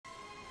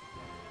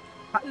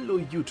Hallo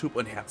YouTube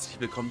und herzlich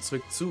willkommen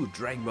zurück zu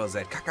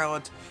DragonBallZ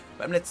Kakarot.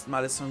 Beim letzten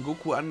Mal ist Son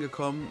Goku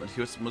angekommen und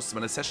ich musste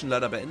meine Session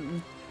leider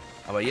beenden.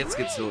 Aber jetzt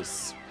geht's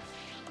los.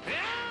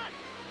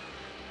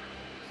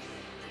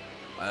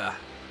 Man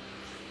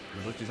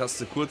drückt die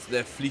Taste kurz und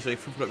der fliegt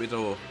direkt 500 Meter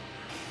hoch.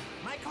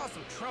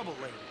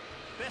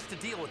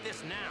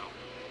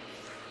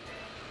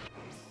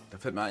 Da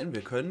fällt mir ein,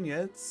 wir können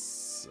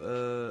jetzt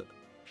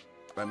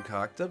beim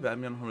Charakter, wir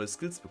haben ja noch neue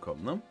Skills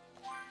bekommen, ne?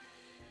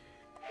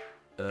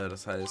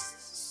 Das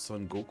heißt,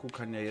 Son Goku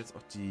kann ja jetzt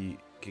auch die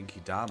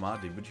Genki-Dama,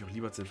 den würde ich auch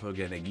lieber zur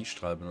Folge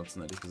Energiestrahl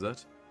benutzen, ehrlich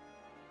gesagt.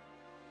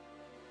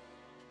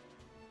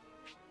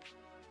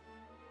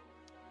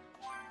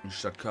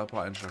 Statt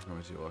Körpereinschlag noch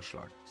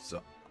Meteorschlag.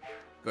 So,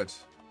 gut.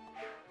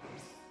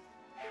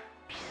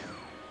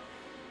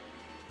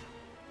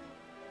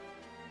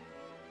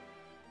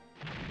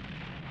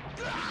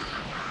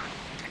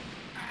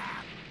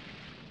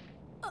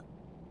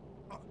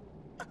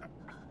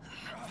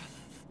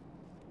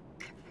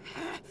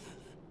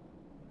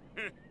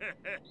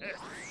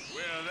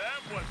 Well,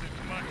 that wasn't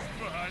much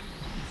fun.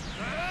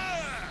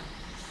 Ah!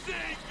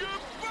 Say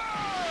goodbye!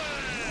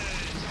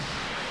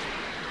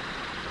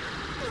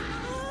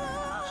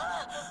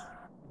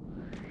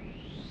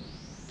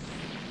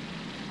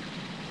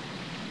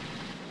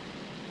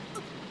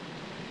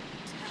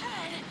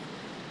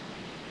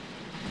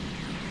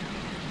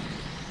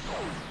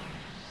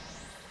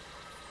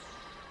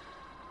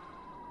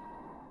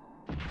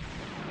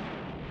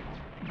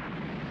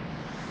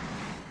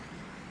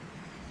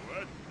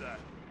 What the?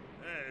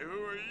 Hey, who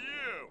are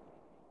you?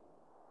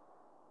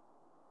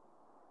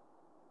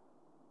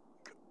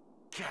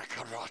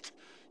 Kakarot,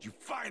 you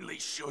finally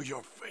show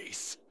your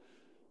face.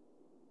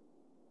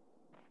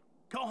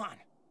 Gohan,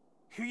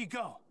 here you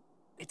go.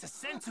 It's a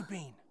senzu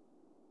bean.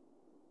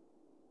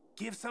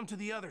 Give some to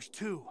the others,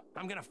 too.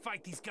 I'm gonna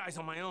fight these guys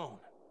on my own.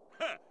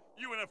 Huh,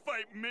 you wanna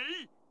fight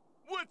me?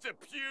 What's a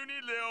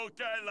puny little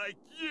guy like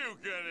you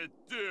gonna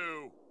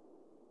do?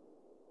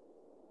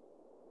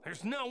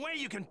 There's no way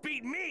you can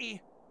beat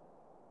me!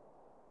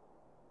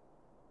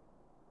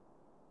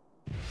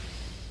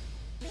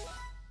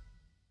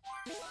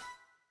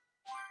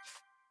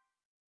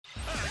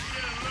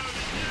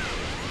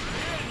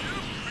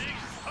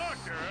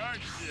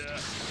 Aren't you?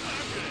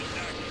 I'm gonna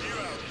knock you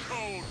out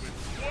cold with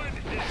one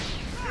hit.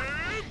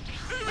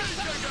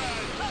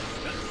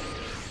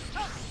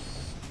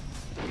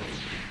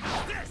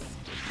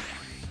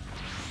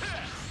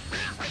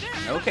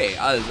 Okay,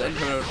 also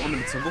endlich mal ohne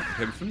mit Son Goku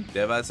kämpfen.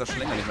 Der war jetzt ja schon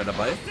länger nicht mehr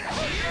dabei.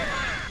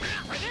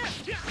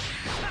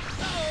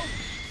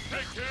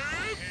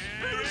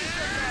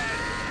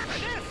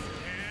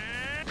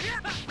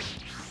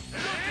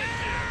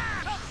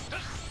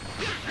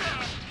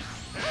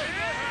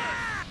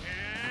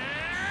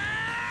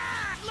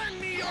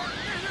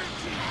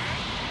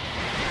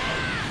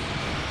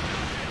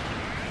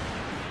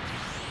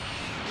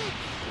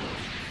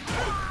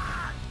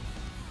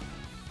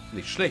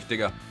 Nicht schlecht,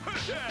 Digga.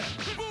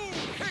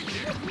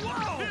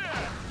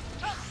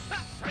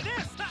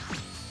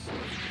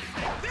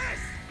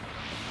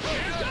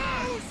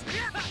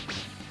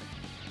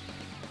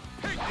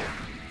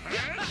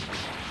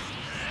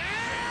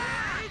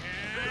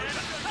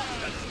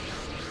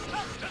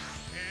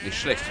 Nicht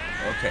schlecht.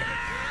 Okay.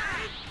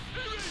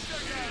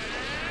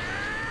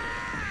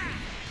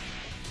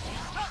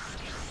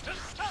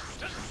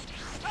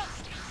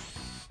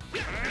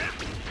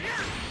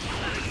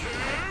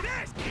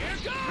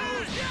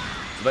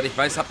 Soweit ich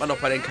weiß, hat man doch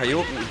bei den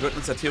Kaioken, wir würden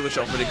uns ja theoretisch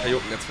auch mit den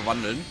Kaioken jetzt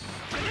verwandeln.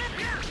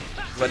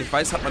 Soweit ich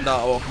weiß, hat man da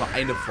auch nur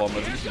eine Form.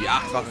 Also nicht wie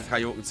 8-fache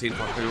Kaioken,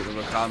 10-fache Kaioken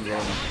oder Kram,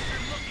 sondern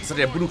das hat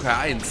ja Budokai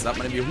 1. Da hat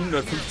man irgendwie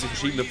 150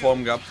 verschiedene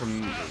Formen gehabt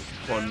von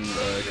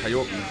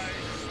Kaioken.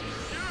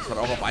 Das hat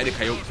auch auf eine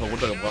Kaioken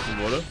runtergebrochen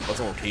wurde,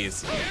 was auch okay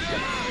ist.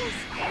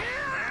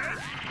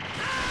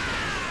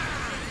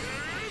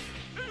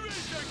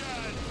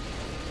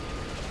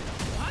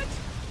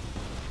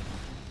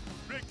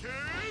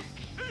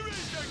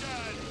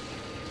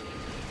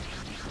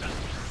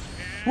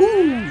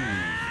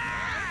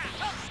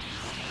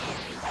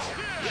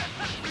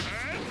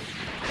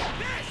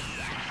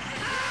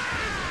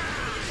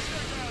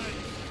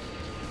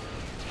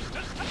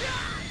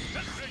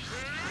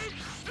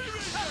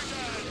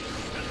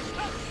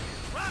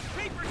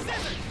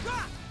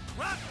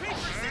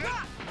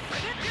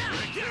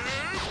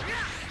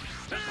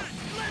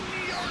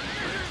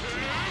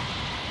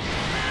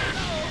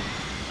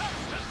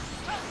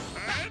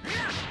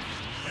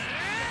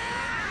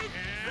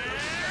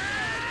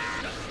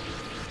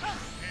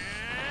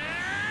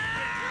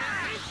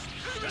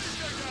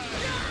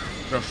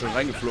 Ich bin auch schon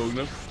reingeflogen,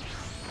 ne?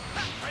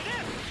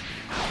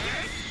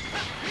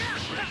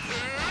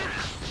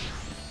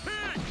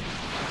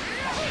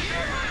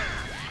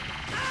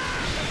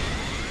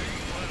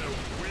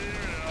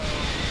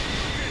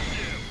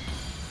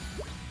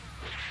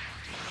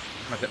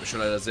 Das hat mich schon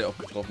leider sehr oft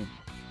getroffen.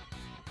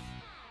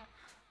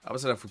 Aber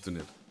es hat ja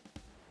funktioniert.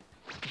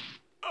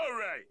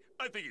 Alright,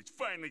 I think it's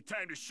finally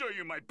time to show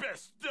you my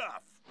best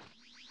stuff.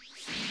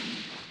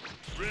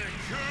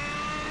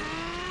 Raccoon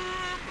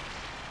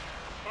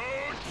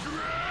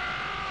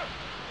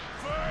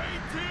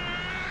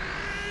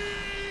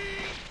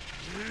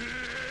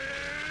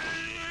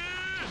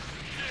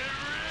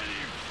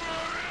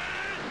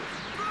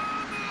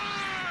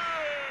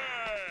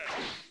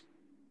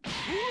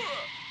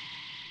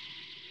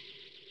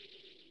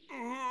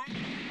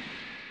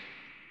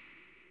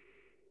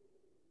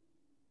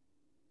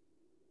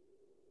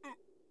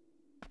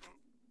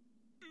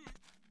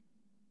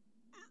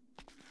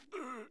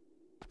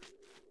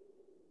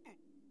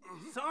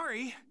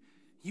Sorry.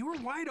 You were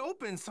wide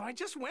open, so I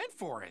just went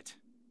for it.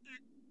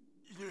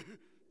 You...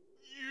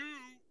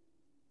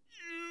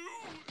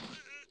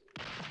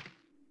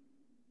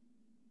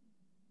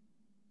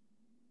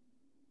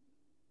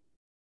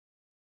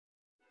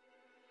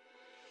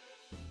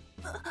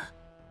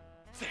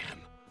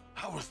 Damn,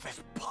 how is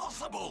this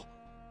possible?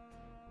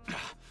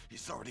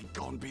 He's already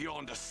gone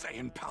beyond a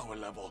Saiyan power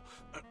level.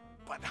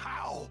 But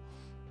how?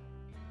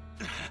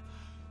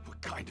 What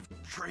kind of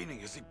training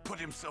has he put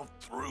himself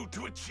through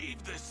to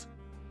achieve this?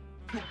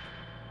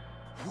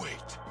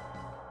 Wait.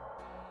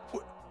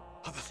 What?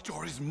 Are the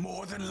stories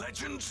more than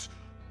legends?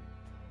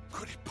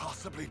 Could it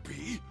possibly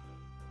be?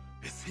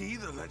 Is he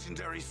the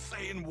legendary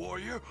Saiyan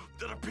warrior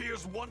that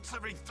appears once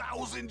every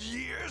 1,000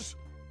 years?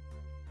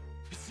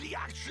 Is he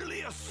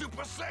actually a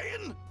Super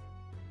Saiyan?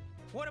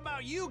 What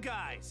about you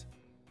guys?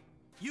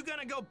 You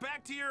gonna go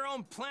back to your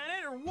own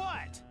planet or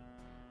what?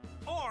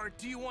 Or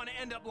do you want to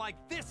end up like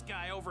this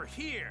guy over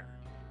here?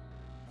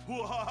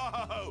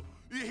 Whoa!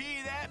 You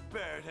hear that,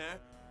 Bert, huh?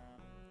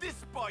 This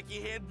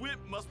spiky-head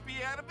wimp must be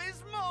out of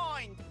his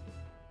mind!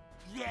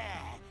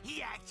 Yeah,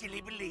 he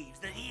actually believes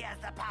that he has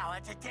the power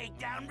to take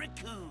down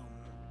Raccoon.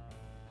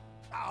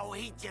 Oh,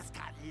 he just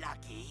got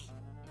lucky.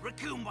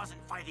 Raccoon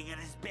wasn't fighting at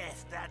his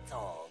best, that's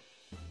all.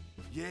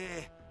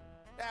 Yeah,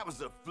 that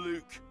was a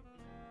fluke.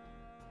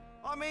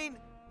 I mean,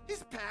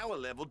 his power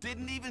level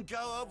didn't even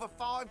go over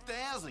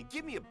 5,000.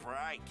 Give me a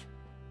break.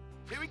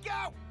 Here we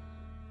go!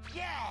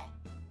 Yeah!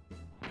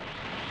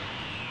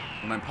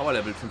 Und mein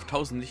Powerlevel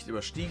 5000 nicht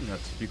überstiegen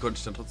hat, wie konnte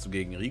ich dann trotzdem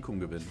gegen Rikum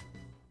gewinnen?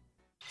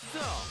 So,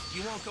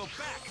 you won't go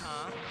back,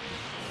 huh?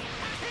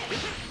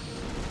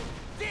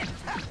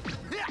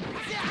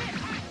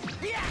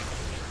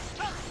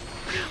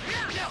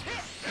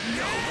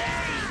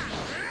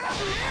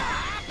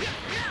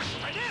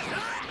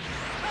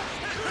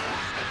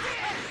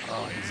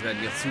 Oh, die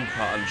werden jetzt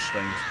super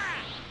anstrengend.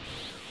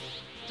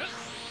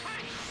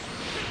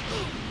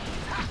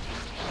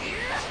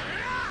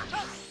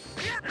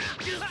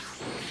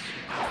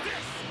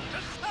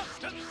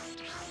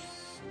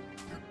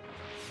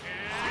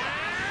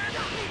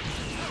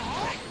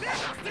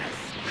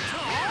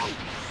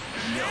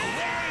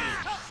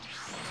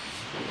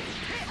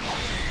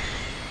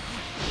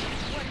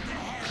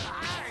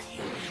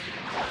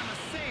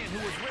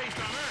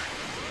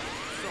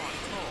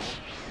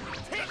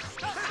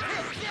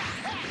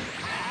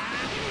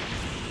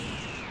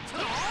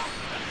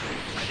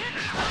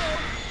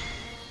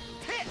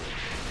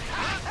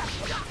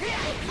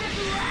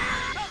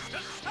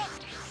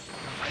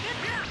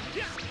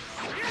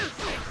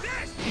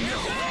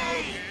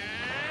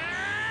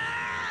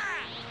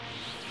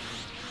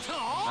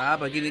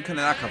 Aber gegen den kann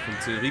der Nahkampf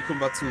funktionieren. Rikum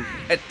war zu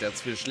fett, der hat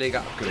zu viele Schläge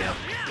abgewehrt.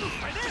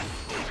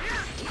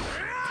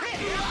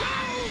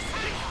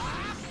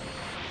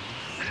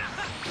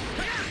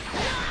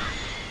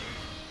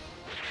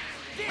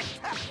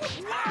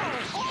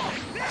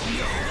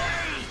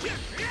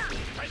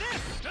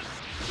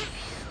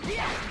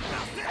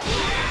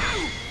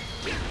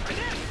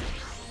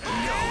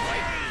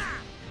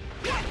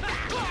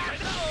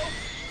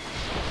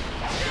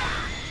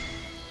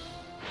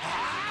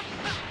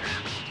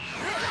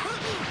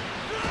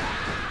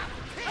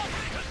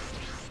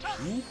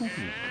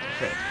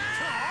 Okay.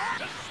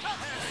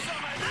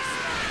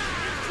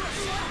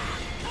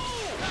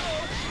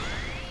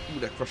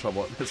 Der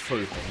Crusher-Button ist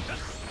voll.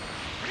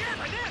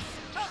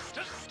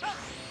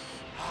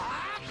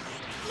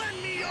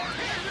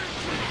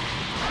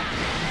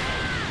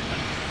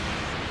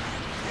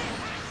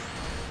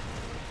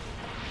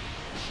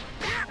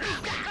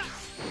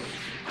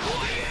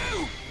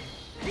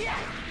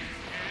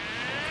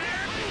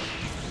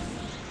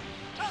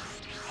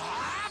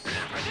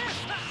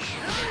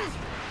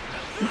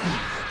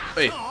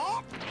 Hey.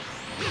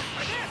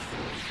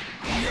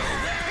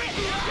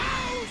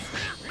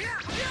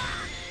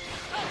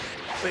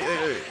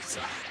 Hey. So.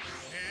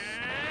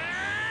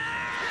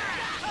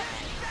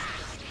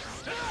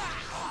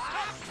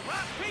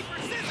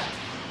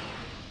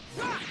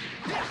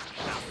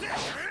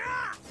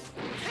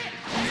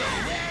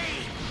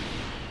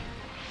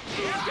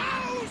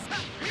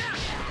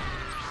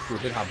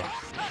 Gut, den haben wir.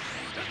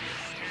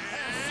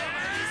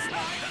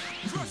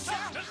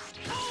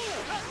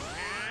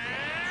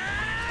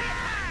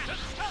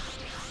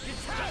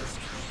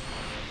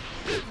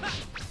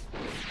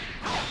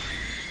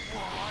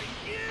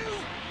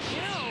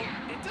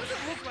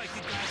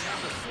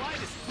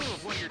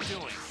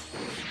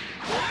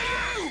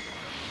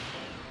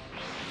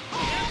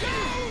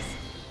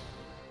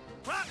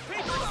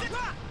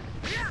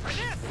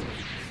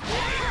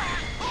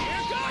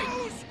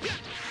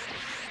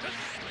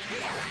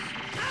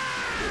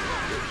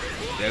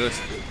 Sehr gut.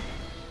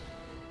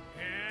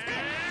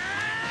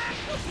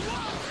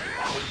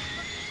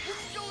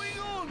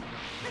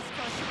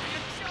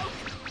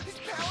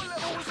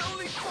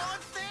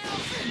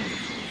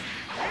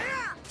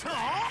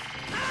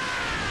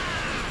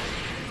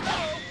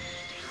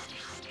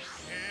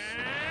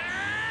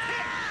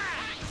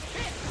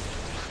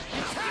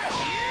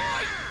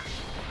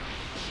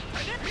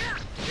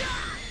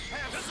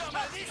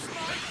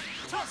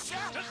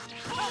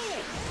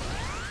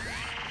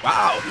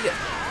 Wow, hier.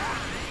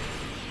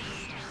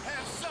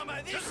 Have some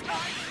of this,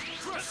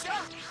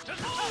 Crusher.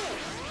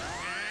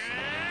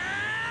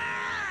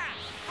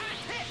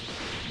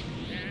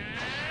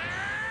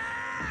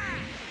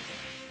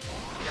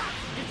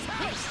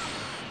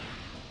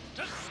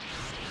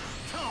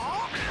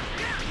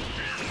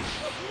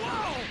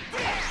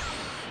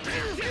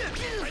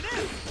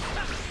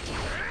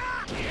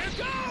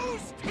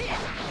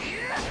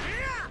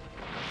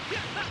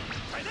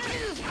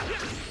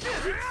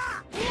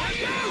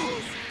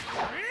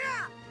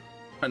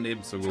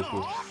 Daneben zu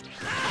Goku.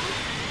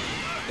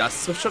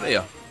 Das trifft schon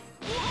eher.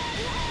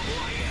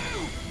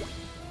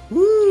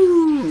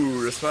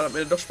 Das war am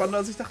Ende doch spannender,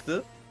 als ich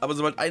dachte. Aber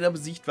sobald einer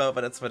besiegt war,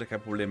 war der zweite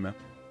kein Problem mehr.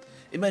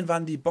 Immerhin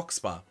waren die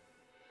boxbar.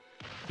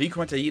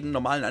 Rico hat ja jeden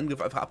normalen Angriff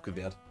einfach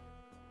abgewehrt.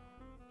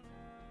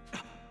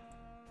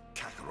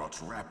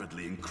 Kakarot's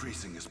rapidly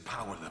increasing his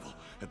power level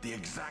at the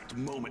exact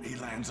moment he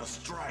lands a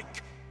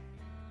strike.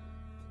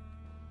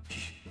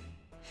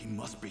 He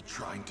must be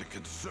trying to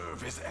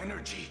conserve his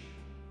energy.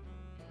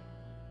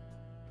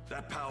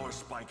 That power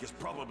spike is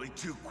probably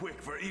too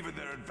quick for even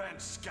their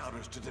advanced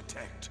scouters to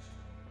detect.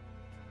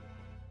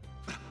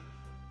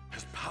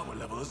 His power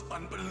level is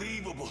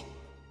unbelievable.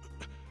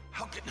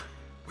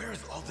 Where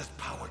is all this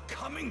power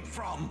coming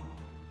from?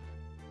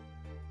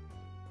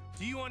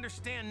 Do you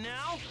understand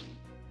now?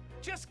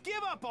 Just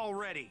give up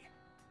already!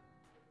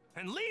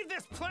 And leave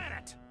this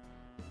planet!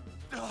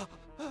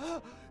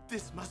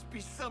 This must be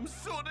some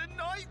sort of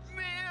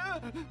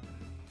nightmare!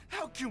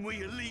 How can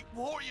we elite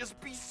warriors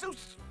be so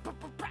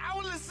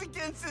powerless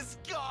against this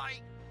guy?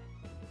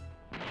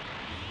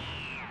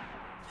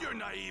 Your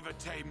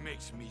naivete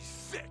makes me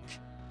sick.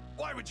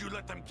 Why would you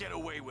let them get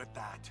away with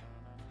that?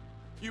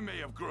 You may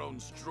have grown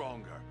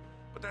stronger,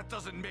 but that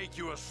doesn't make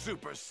you a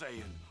Super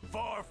Saiyan.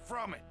 Far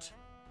from it.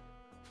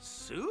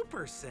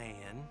 Super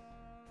Saiyan?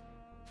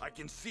 I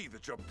can see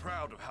that you're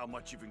proud of how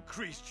much you've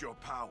increased your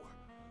power,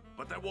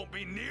 but that won't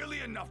be nearly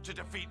enough to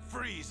defeat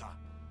Frieza.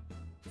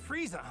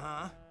 Frieza,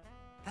 huh?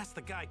 That's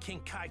the guy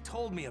King Kai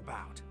told me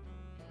about.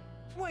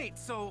 Wait,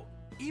 so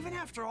even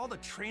after all the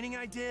training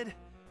I did,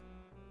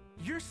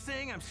 you're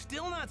saying I'm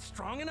still not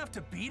strong enough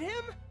to beat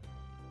him?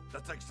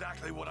 That's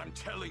exactly what I'm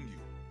telling you.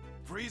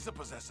 Frieza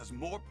possesses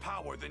more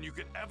power than you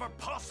could ever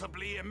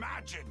possibly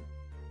imagine.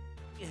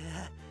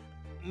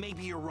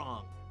 Maybe you're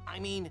wrong. I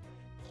mean,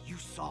 you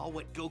saw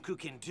what Goku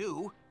can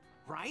do,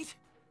 right?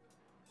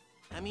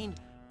 I mean,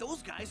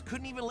 those guys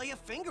couldn't even lay a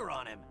finger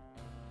on him.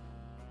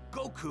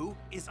 Goku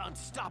is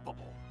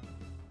unstoppable.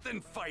 Then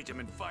fight him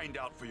and find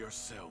out for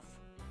yourself.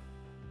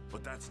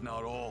 But that's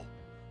not all.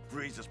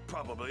 Frieza's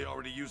probably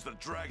already used the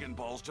Dragon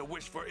Balls to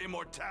wish for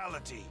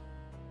immortality.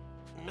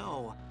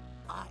 No,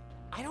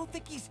 I don't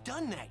think he's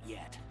done that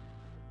yet.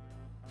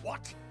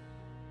 What?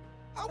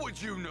 How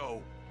would you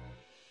know?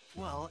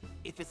 Well,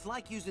 if it's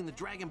like using the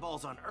Dragon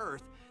Balls on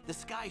Earth, the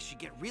sky should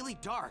get really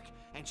dark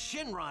and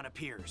Shenron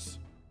appears.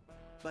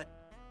 But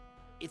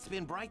it's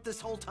been bright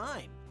this whole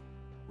time,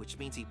 which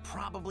means he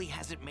probably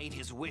hasn't made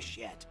his wish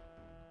yet.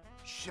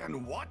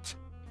 Shen what?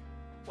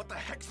 What the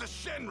heck's a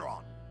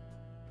Shenron?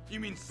 You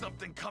mean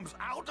something comes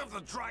out of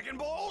the Dragon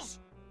Balls?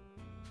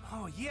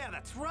 Oh yeah,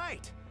 that's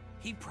right.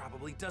 He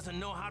probably doesn't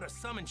know how to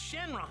summon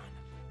Shenron.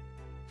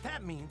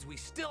 That means we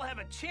still have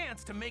a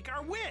chance to make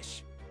our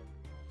wish.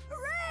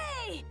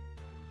 Hooray!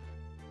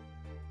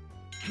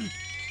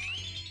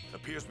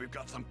 Appears we've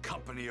got some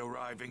company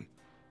arriving.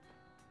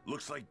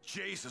 Looks like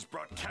Jace has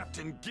brought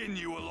Captain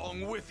Ginyu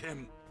along with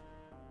him.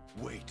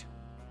 Wait,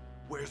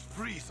 where's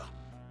Frieza?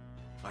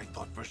 I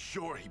thought for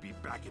sure he'd be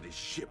back at his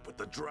ship with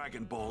the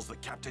Dragon Balls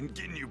that Captain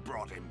Ginyu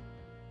brought him.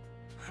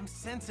 I'm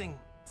sensing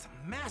some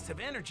massive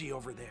energy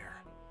over there.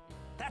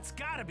 That's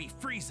gotta be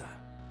Frieza.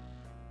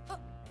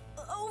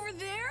 Over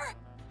there?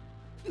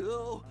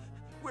 Oh,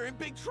 we're in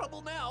big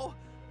trouble now.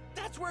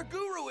 That's where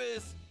Guru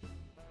is.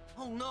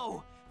 Oh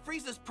no,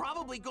 Frieza's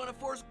probably gonna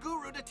force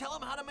Guru to tell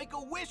him how to make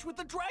a wish with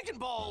the Dragon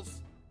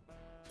Balls.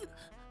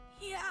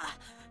 Yeah.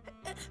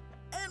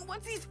 And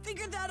once he's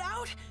figured that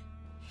out,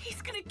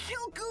 he's gonna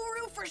kill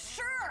Guru for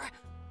sure.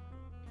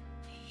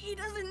 He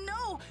doesn't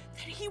know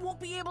that he won't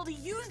be able to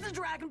use the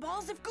Dragon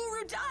Balls if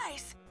Guru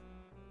dies.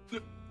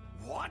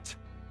 What?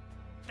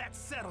 That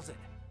settles it.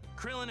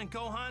 Krillin and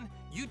Gohan,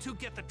 you two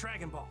get the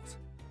Dragon Balls.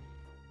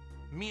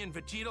 Me and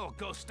Vegeta will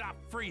go stop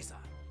Frieza.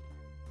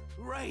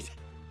 Right.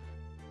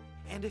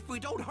 And if we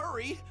don't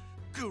hurry,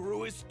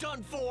 Guru is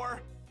done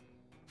for.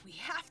 We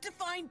have to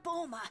find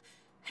Bulma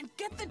and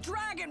get the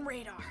Dragon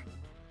Radar.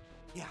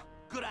 Yeah,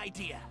 good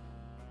idea.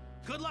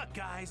 Good luck,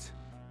 guys.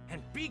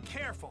 And be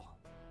careful.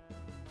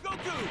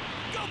 Goku,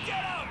 go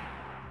get him!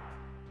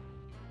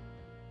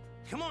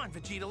 Come on,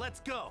 Vegeta, let's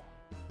go.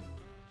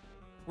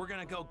 We're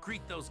gonna go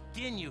greet those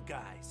Ginyu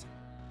guys.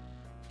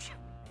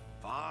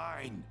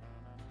 Fine.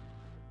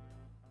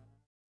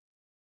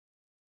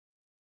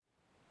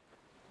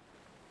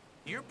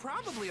 You're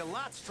probably a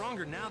lot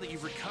stronger now that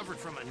you've recovered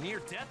from a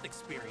near-death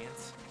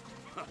experience.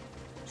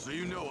 So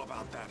you know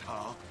about that,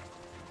 huh?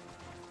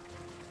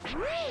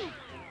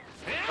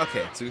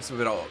 Okay, zurück sind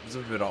wir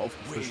wieder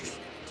aufgefrischt.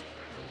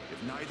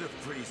 If neither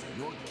Frieza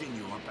nor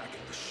Ginyu are back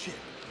at the ship,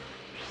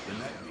 then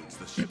that means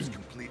the ship's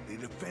completely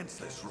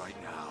defenseless right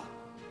now.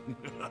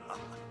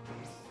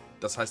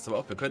 Das heißt aber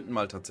auch, wir könnten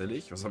mal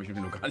tatsächlich, was habe ich mir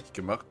noch gar nicht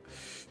gemacht,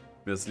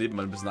 mir das Leben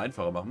mal ein bisschen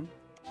einfacher machen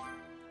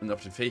und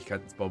auf die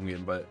Fähigkeitsbaum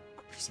gehen, weil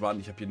ich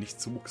habe hier nicht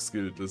zu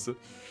geskillt, weißt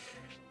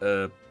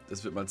du?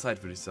 Das wird mal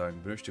Zeit, würde ich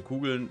sagen. Benötigte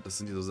Kugeln, das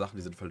sind hier so Sachen,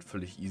 die sind halt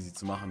völlig easy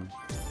zu machen.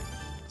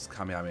 Das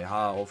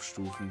Kamehameha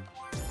aufstufen.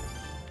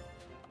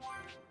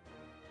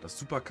 Das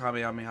Super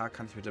Kamehameha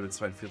kann ich mit der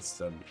 42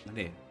 dann...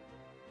 Nee.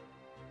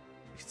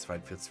 Nicht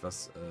 42,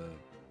 was?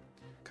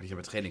 Kann ich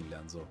aber Training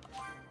lernen, so.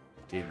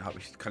 Den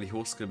kann ich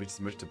hochskillen, wenn ich das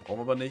möchte. Brauchen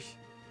wir aber nicht.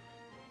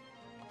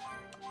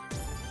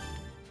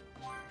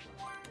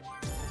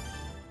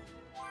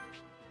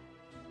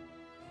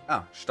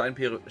 Ah,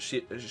 Schere,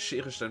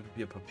 Stein,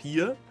 Papier,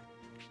 Papier.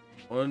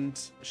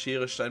 Und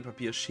Schere, Stein,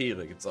 Papier,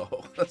 Schere gibt's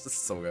auch. Das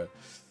ist so geil.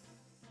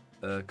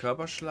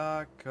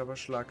 Körperschlag,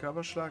 Körperschlag,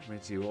 Körperschlag,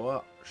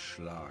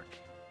 Meteorschlag.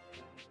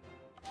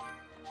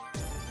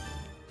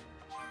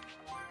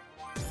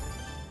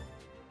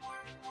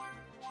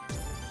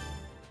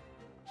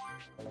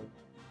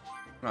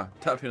 Ah,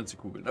 da fehlen uns die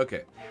Kugeln.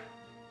 Okay.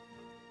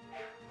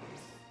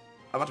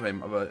 Ah, warte mal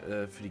eben,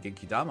 aber für die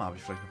Genki Dama habe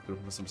ich vielleicht noch genug,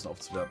 um das ein bisschen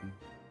aufzuwerten.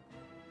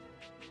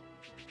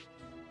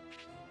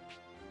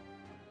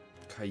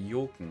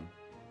 Kaioken.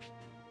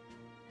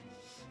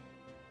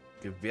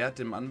 Gewährt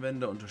dem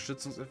Anwender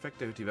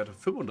Unterstützungseffekt, erhöht die Werte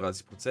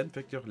 35%,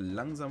 wirkt jedoch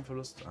langsam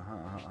Verlust. Aha,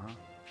 aha, aha.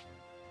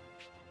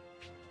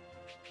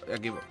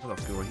 Ja, pass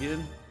auf, gehen wir hier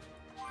hin.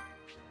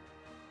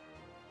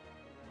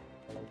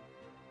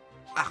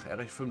 Ach, er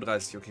reicht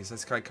 35. Okay, das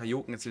heißt, ich kann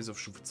Kaioken jetzt auf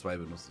Stufe 2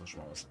 benutzen. Das ist schon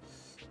mal was.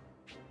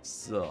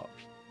 So.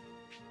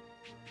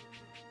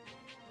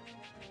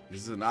 Wir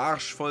sind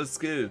Arsch voll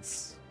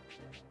Skills.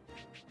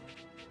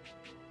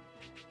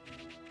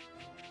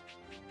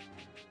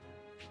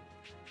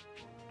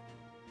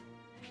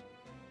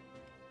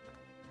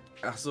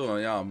 Ach so,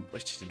 ja,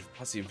 richtig, den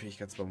passiven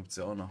Fähigkeitsbaum gibt es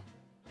ja auch noch.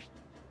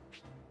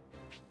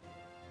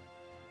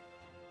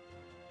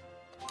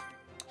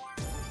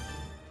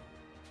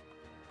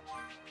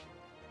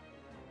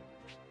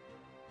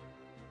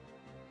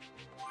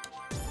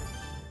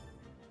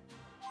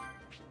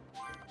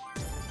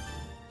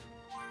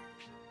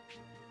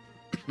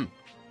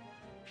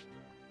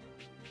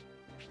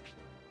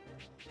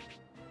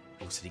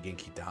 Wo ist die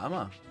Genki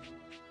Dama?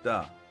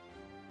 Da.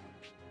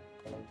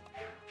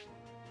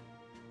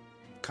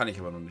 Kann ich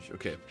aber noch nicht,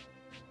 okay.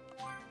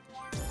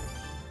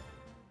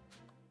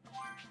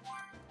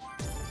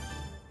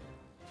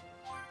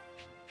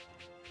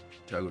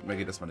 Tja gut, mehr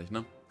geht erstmal nicht,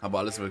 ne? Haben wir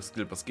alles über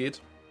geskillt, was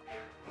geht.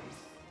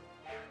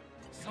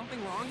 Something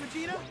wrong,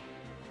 Vegeta?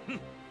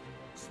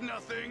 It's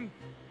nothing.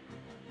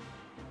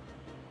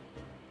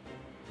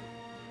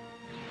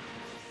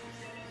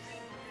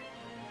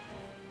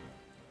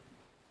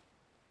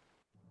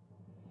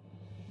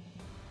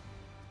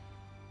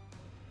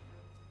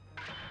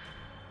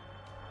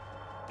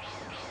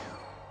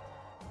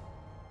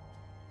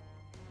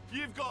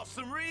 You've got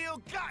some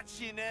real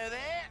guts, you know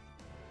that?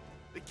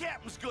 The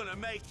captain's gonna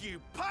make you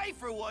pay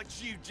for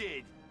what you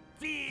did.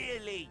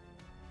 Dearly.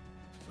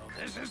 So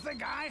this is the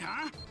guy,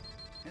 huh?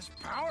 His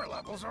power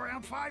level's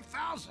around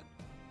 5,000.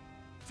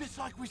 Just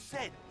like we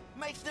said.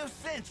 Makes no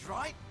sense,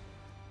 right?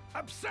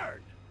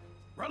 Absurd.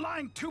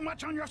 Relying too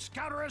much on your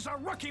scouter is a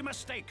rookie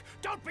mistake.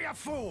 Don't be a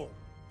fool.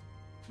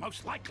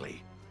 Most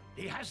likely,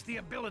 he has the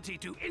ability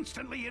to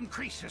instantly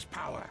increase his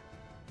power.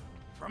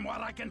 From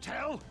what I can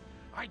tell,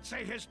 I'd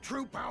say his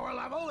true power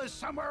level is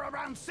somewhere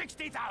around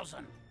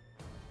 60,000.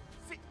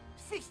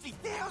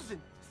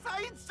 60,000?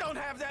 Saiyans don't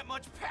have that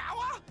much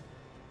power?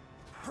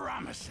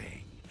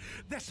 Promising.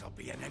 This'll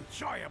be an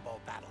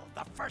enjoyable battle,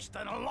 the first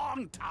in a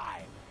long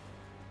time.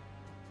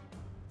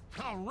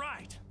 All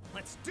right,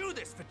 let's do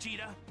this,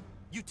 Vegeta.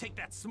 You take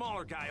that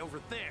smaller guy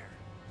over there.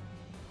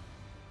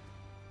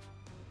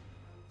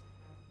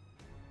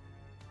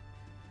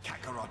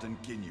 Kakarot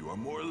and Ginyu are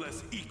more or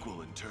less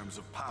equal in terms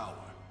of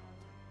power.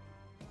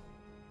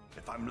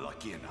 If I'm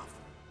lucky enough,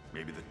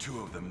 maybe the two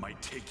of them might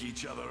take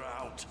each other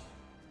out.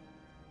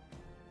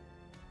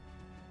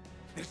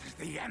 This is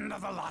the end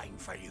of the line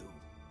for you.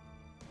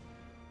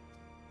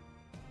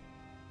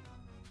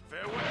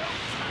 Farewell,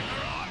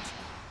 Kakarot!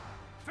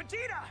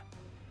 Vegeta!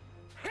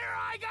 Here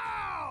I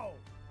go!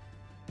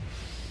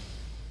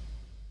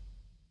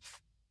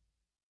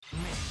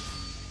 Man,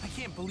 I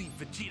can't believe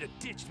Vegeta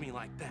ditched me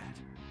like that.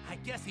 I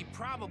guess he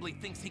probably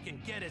thinks he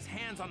can get his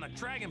hands on the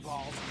Dragon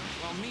Balls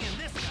while me and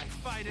this guy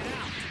fight it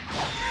out.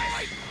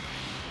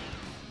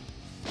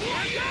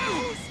 Here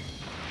goes!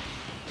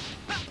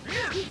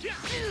 There's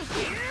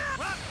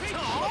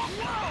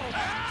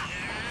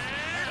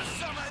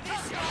some of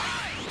this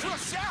guy!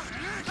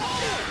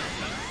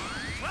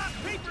 Rock,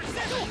 paper,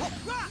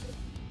 scissors!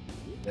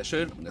 Sehr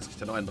schön. Und jetzt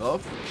kriegt er noch einen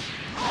drauf.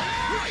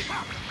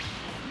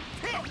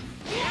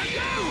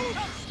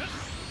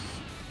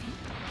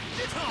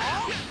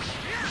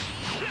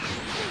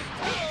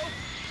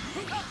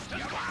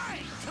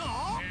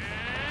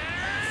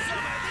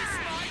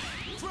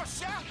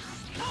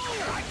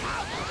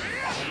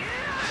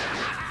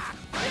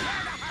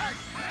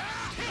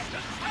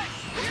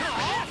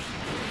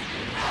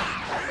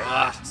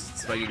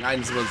 2 gegen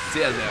 1 ist immer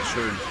sehr, sehr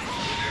schön.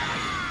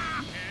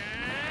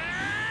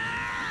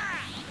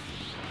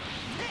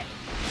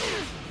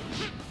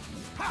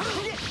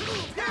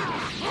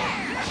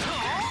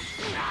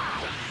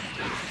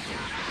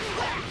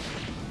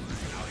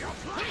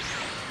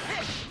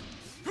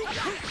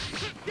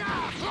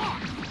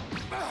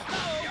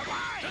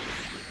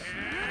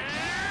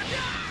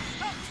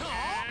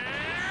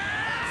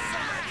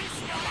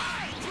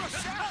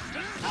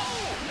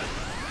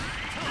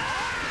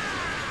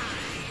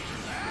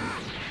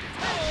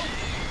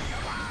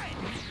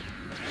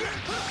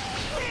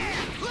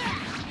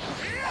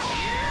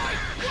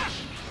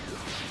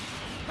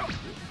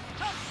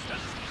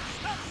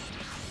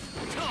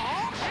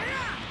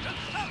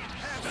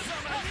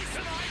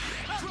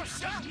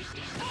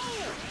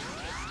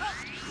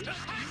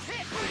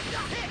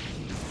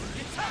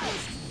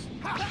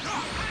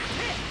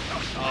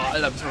 Oh,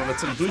 Alter, bis man mal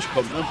zu dem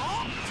durchkommt, ne?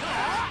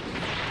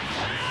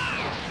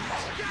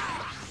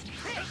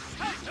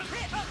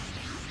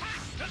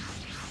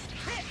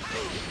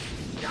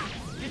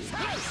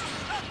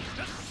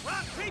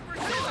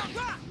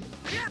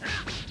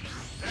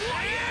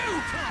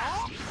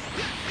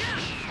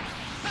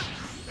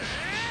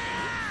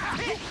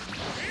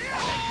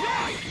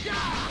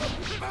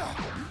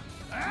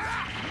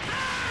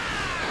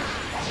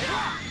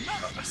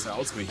 Das ist ja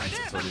ausgewichen,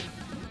 sorry.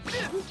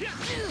 Gut,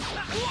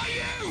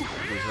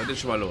 dann geht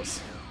schon mal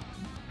los.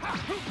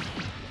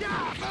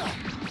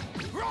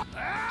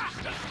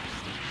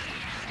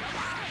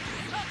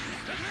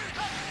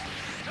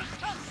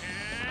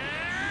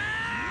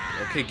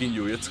 Okay,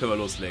 Ginyu, jetzt können wir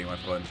loslegen, mein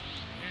Freund.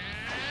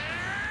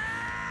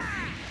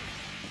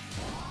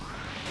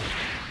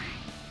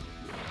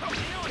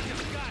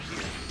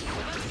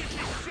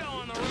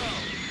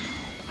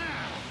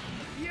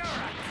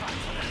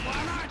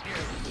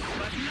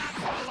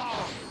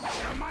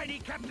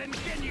 Captain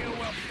Ginyu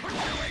will put you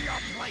in your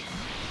place.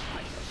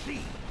 I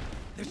see.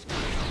 This guy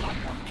is a lot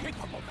more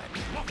capable than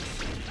he looks.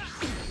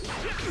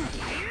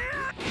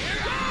 Here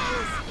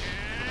goes!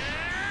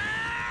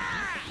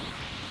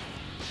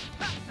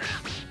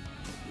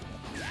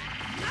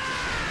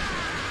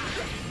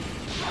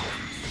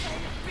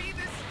 Be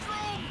this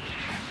strong!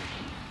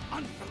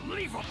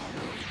 Unbelievable!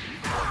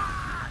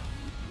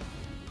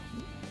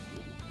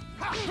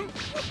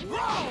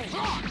 Roll!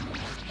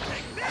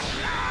 Take this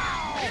now!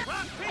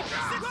 Rock, paper,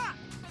 scissors!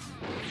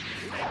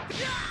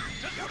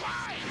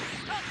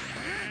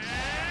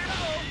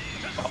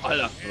 Oh,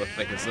 Alter, was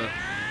weg ist, ne?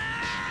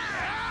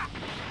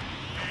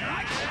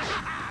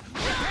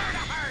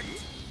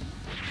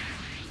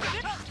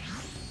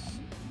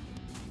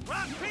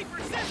 Rock, paper,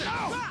 scissors!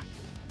 Rock!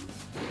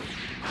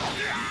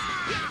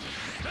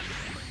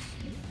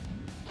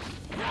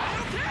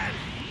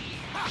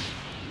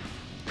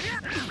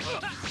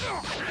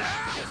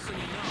 Just so you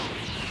know,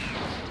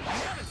 you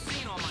haven't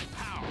seen all my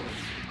power.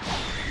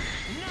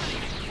 Not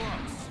even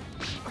close.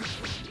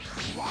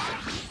 What?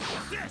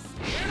 This?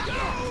 Here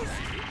goes!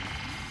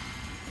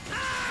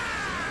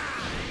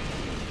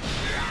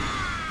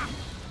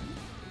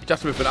 Ich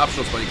dachte mir für den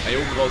Abschluss mal die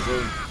Kaioken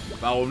rausholen.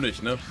 Warum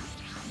nicht, ne?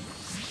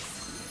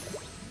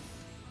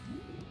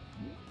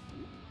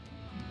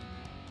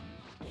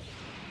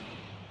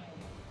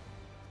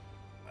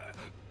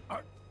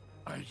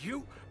 Are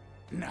you?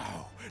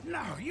 No,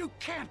 no, you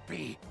can't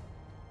be.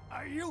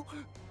 Are you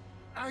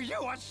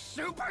a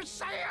Super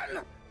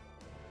Saiyan?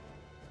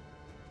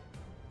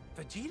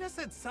 Vegeta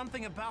said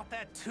something about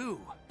that too.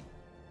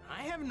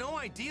 I have no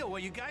idea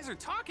what you guys are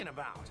talking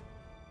about.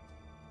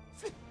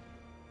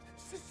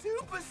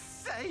 Super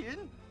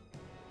Saiyan?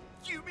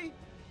 You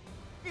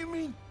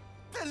mean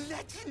the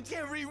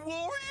legendary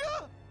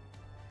warrior?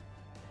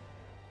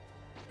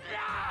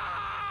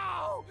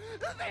 No!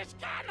 This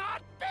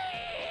cannot be!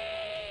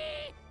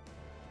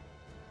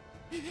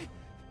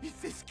 Is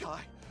this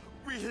guy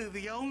really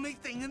the only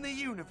thing in the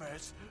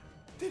universe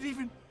that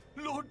even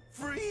Lord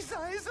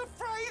Frieza is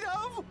afraid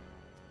of?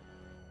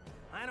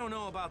 I don't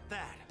know about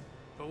that,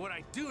 but what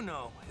I do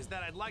know is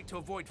that I'd like to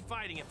avoid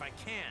fighting if I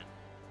can.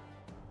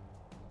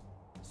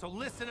 So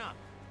listen up.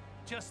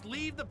 Just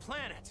leave the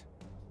planet.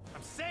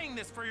 I'm saying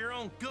this for your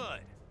own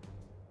good.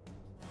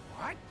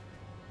 What?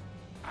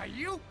 Are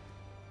you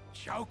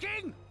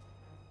joking?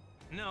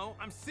 No,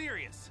 I'm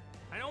serious.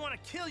 I don't want to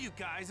kill you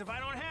guys if I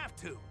don't have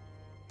to.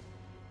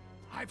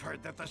 I've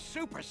heard that the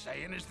Super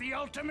Saiyan is the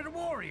ultimate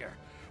warrior,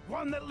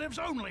 one that lives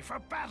only for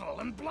battle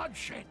and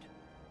bloodshed.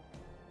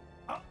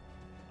 Oh,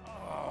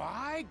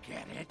 I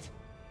get it.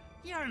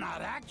 You're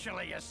not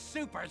actually a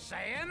Super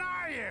Saiyan,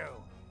 are you?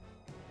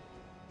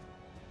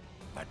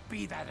 But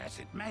be that as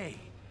it may,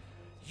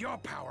 your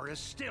power is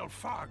still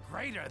far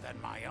greater than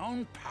my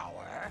own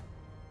power.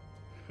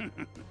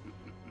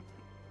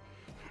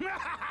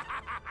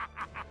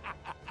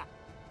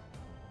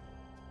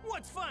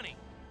 What's funny?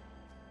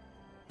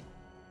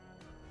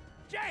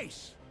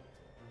 Jace,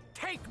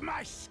 take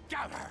my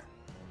scouter.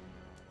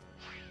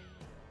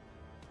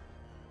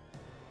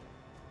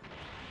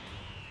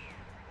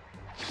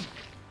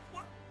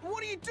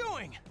 What are you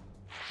doing?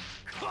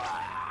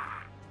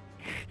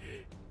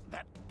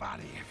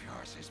 body of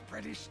yours is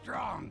pretty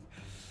strong.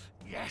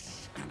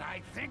 Yes, and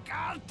I think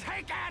I'll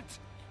take it!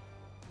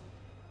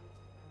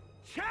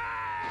 Change!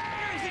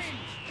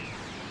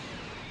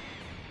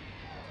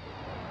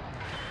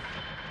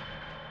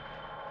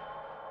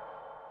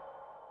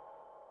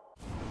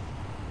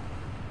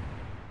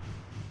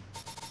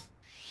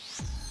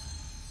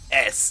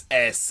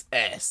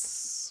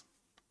 SSS.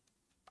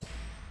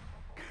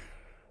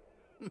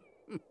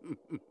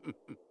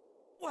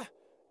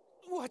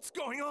 What's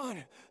going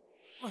on?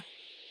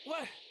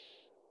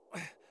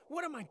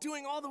 What am I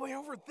doing all the way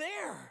over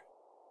there?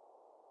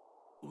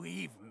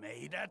 We've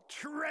made a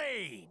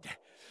trade.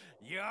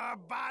 Your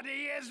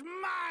body is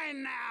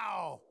mine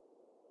now.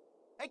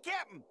 Hey,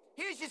 Captain,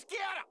 here's your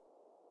scatter.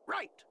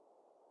 Right.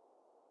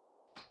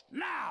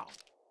 Now,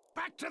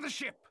 back to the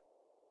ship.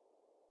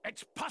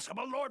 It's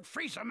possible Lord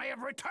Frieza may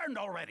have returned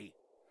already.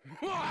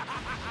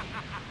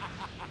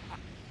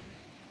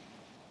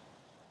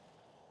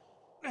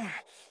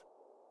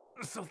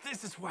 So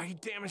this is why he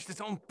damaged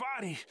his own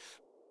body.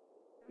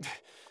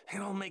 It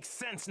all makes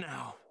sense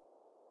now.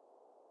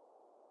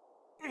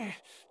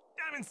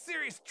 I'm in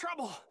serious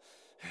trouble.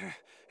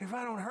 If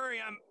I don't hurry,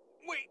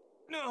 Wait,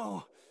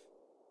 no.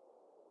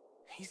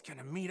 He's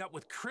gonna meet up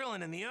with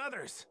Krillin and the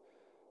others.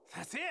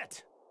 That's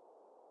it.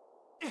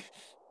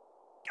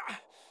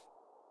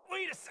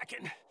 Wait a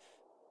second.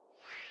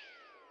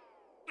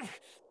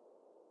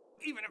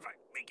 Even if I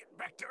make it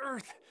back to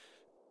Earth,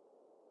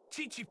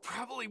 Chi-Chi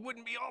probably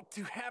wouldn't be all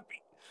too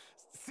happy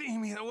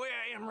seeing me the way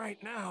I am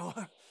right now.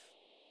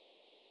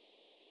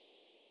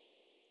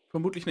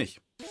 Vermutlich nicht.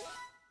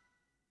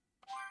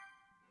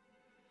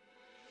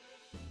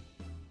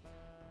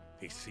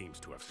 He seems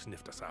to have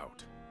sniffed us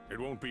out. It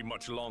won't be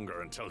much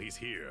longer until he's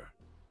here.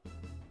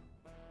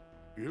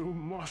 You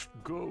must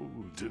go,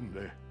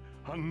 Dinley,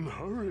 and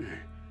hurry.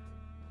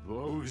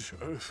 Those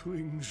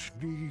Earthlings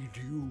need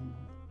you.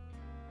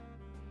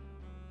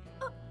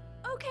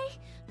 Okay,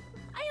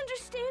 I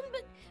understand,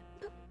 but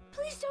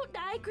please don't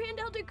die, Grand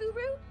Elder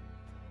Guru.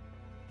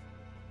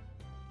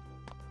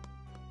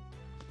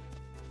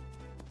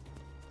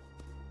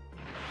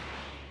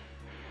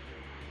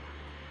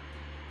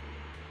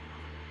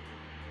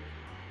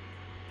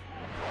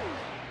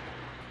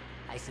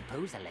 I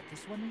suppose I'll let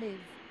this one live.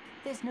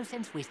 There's no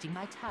sense wasting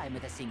my time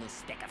with a single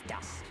speck of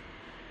dust.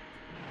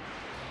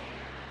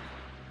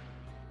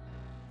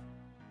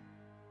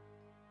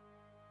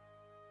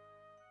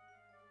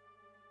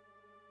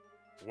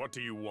 What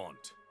do you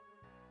want?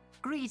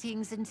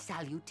 Greetings and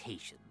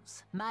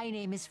salutations. My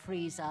name is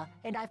Frieza,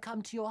 and I've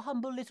come to your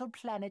humble little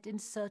planet in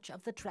search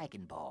of the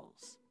Dragon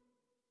Balls.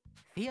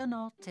 Fear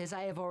not, as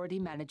I have already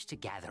managed to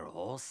gather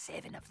all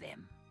 7 of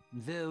them,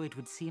 though it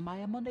would seem I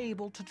am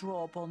unable to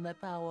draw upon their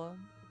power.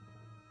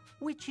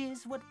 Which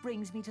is what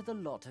brings me to the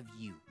lot of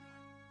you.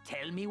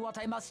 Tell me what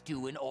I must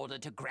do in order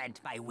to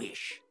grant my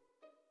wish.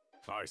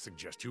 I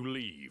suggest you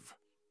leave.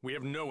 We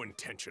have no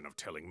intention of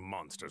telling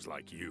monsters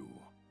like you.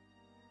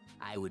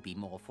 I would be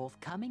more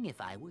forthcoming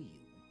if I were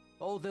you.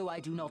 Although I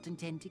do not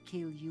intend to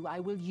kill you, I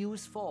will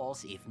use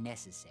force if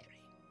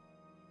necessary.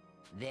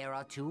 There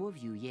are 2 of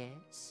you,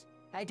 yes?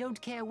 I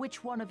don't care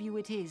which one of you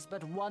it is,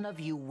 but one of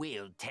you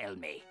will tell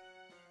me.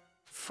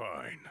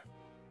 Fine.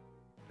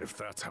 If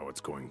that's how it's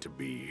going to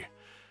be,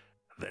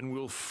 then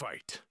we'll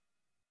fight.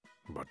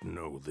 But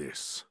know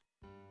this.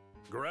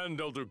 Grand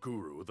Elder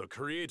Guru, the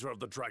creator of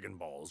the Dragon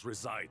Balls,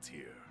 resides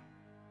here.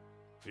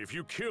 If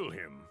you kill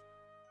him,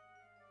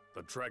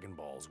 the Dragon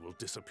Balls will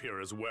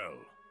disappear as well.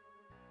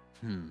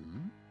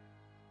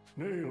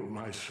 Nail,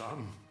 my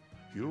son.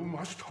 You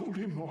must hold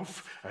him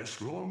off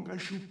as long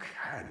as you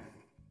can.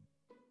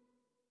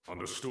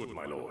 Understood,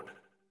 my lord.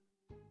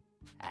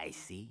 I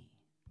see.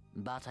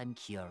 But I'm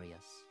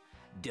curious.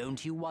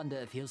 Don't you wonder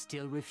if he'll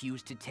still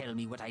refuse to tell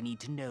me what I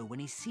need to know when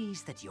he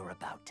sees that you're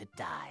about to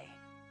die?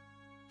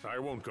 I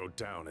won't go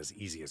down as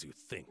easy as you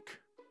think.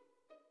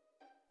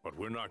 But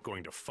we're not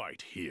going to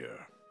fight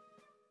here.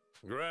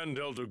 Grand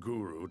Elder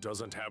Guru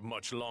doesn't have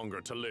much longer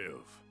to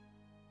live.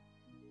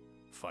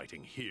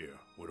 Fighting here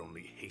would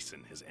only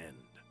hasten his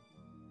end.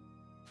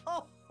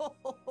 Oh,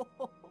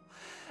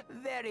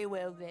 very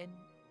well then.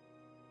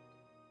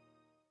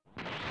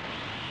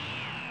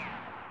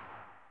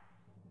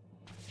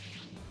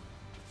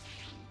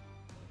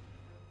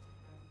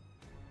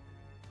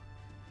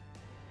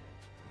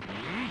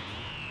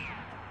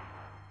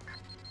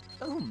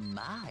 Oh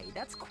my,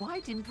 that's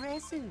quite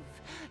impressive.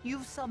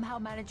 You've somehow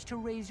managed to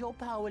raise your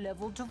power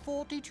level to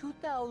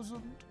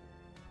 42,000.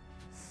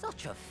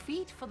 Such a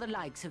feat for the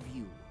likes of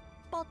you.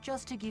 But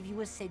just to give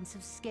you a sense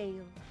of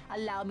scale,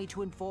 allow me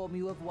to inform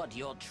you of what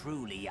you're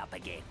truly up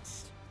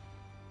against.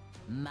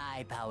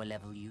 My power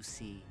level, you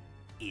see,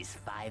 is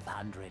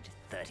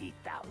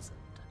 530,000.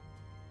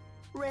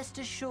 Rest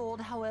assured,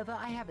 however,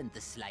 I haven't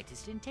the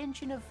slightest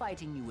intention of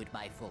fighting you with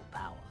my full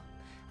power.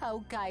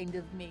 How kind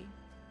of me.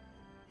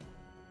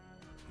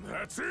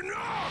 That's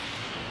enough!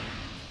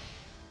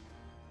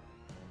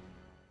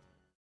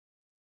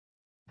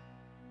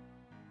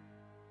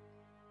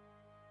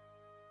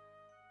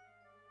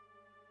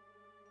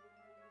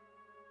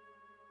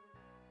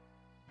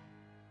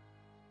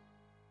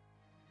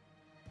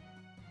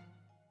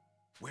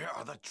 Where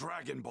are the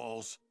Dragon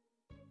Balls?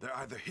 They're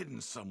either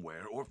hidden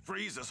somewhere or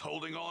Frieza's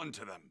holding on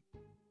to them.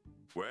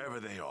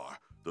 Wherever they are,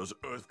 those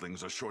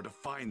Earthlings are sure to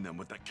find them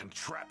with that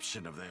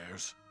contraption of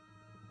theirs.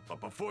 But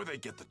before they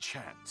get the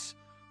chance,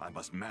 I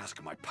must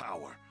mask my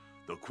power.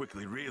 They'll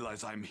quickly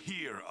realize I'm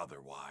here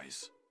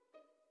otherwise.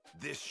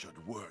 This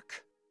should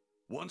work.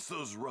 Once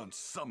those runts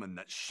summon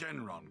that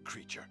Shenron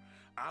creature,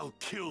 I'll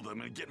kill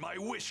them and get my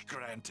wish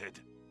granted.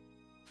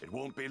 It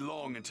won't be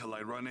long until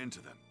I run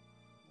into them.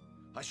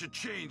 I should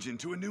change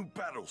into a new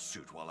battle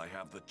suit while I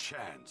have the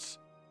chance.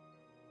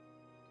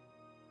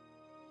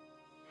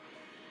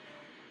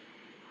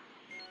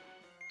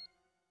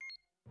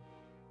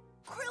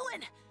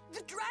 Krillin!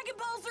 The Dragon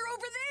Balls are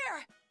over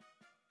there!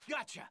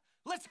 Gotcha!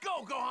 Let's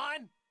go,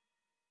 Gohan!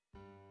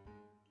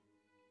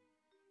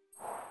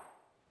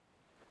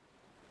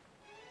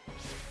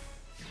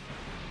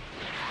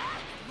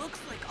 Looks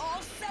like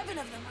all 7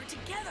 of them are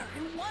together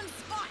in one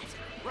spot.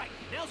 Right,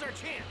 now's our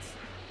chance.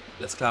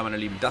 Alles klar, meine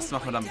Lieben. Das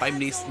machen wir dann beim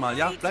nächsten Mal.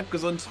 Ja, bleibt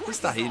gesund. Bis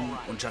dahin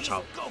und ciao,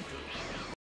 ciao. Goku.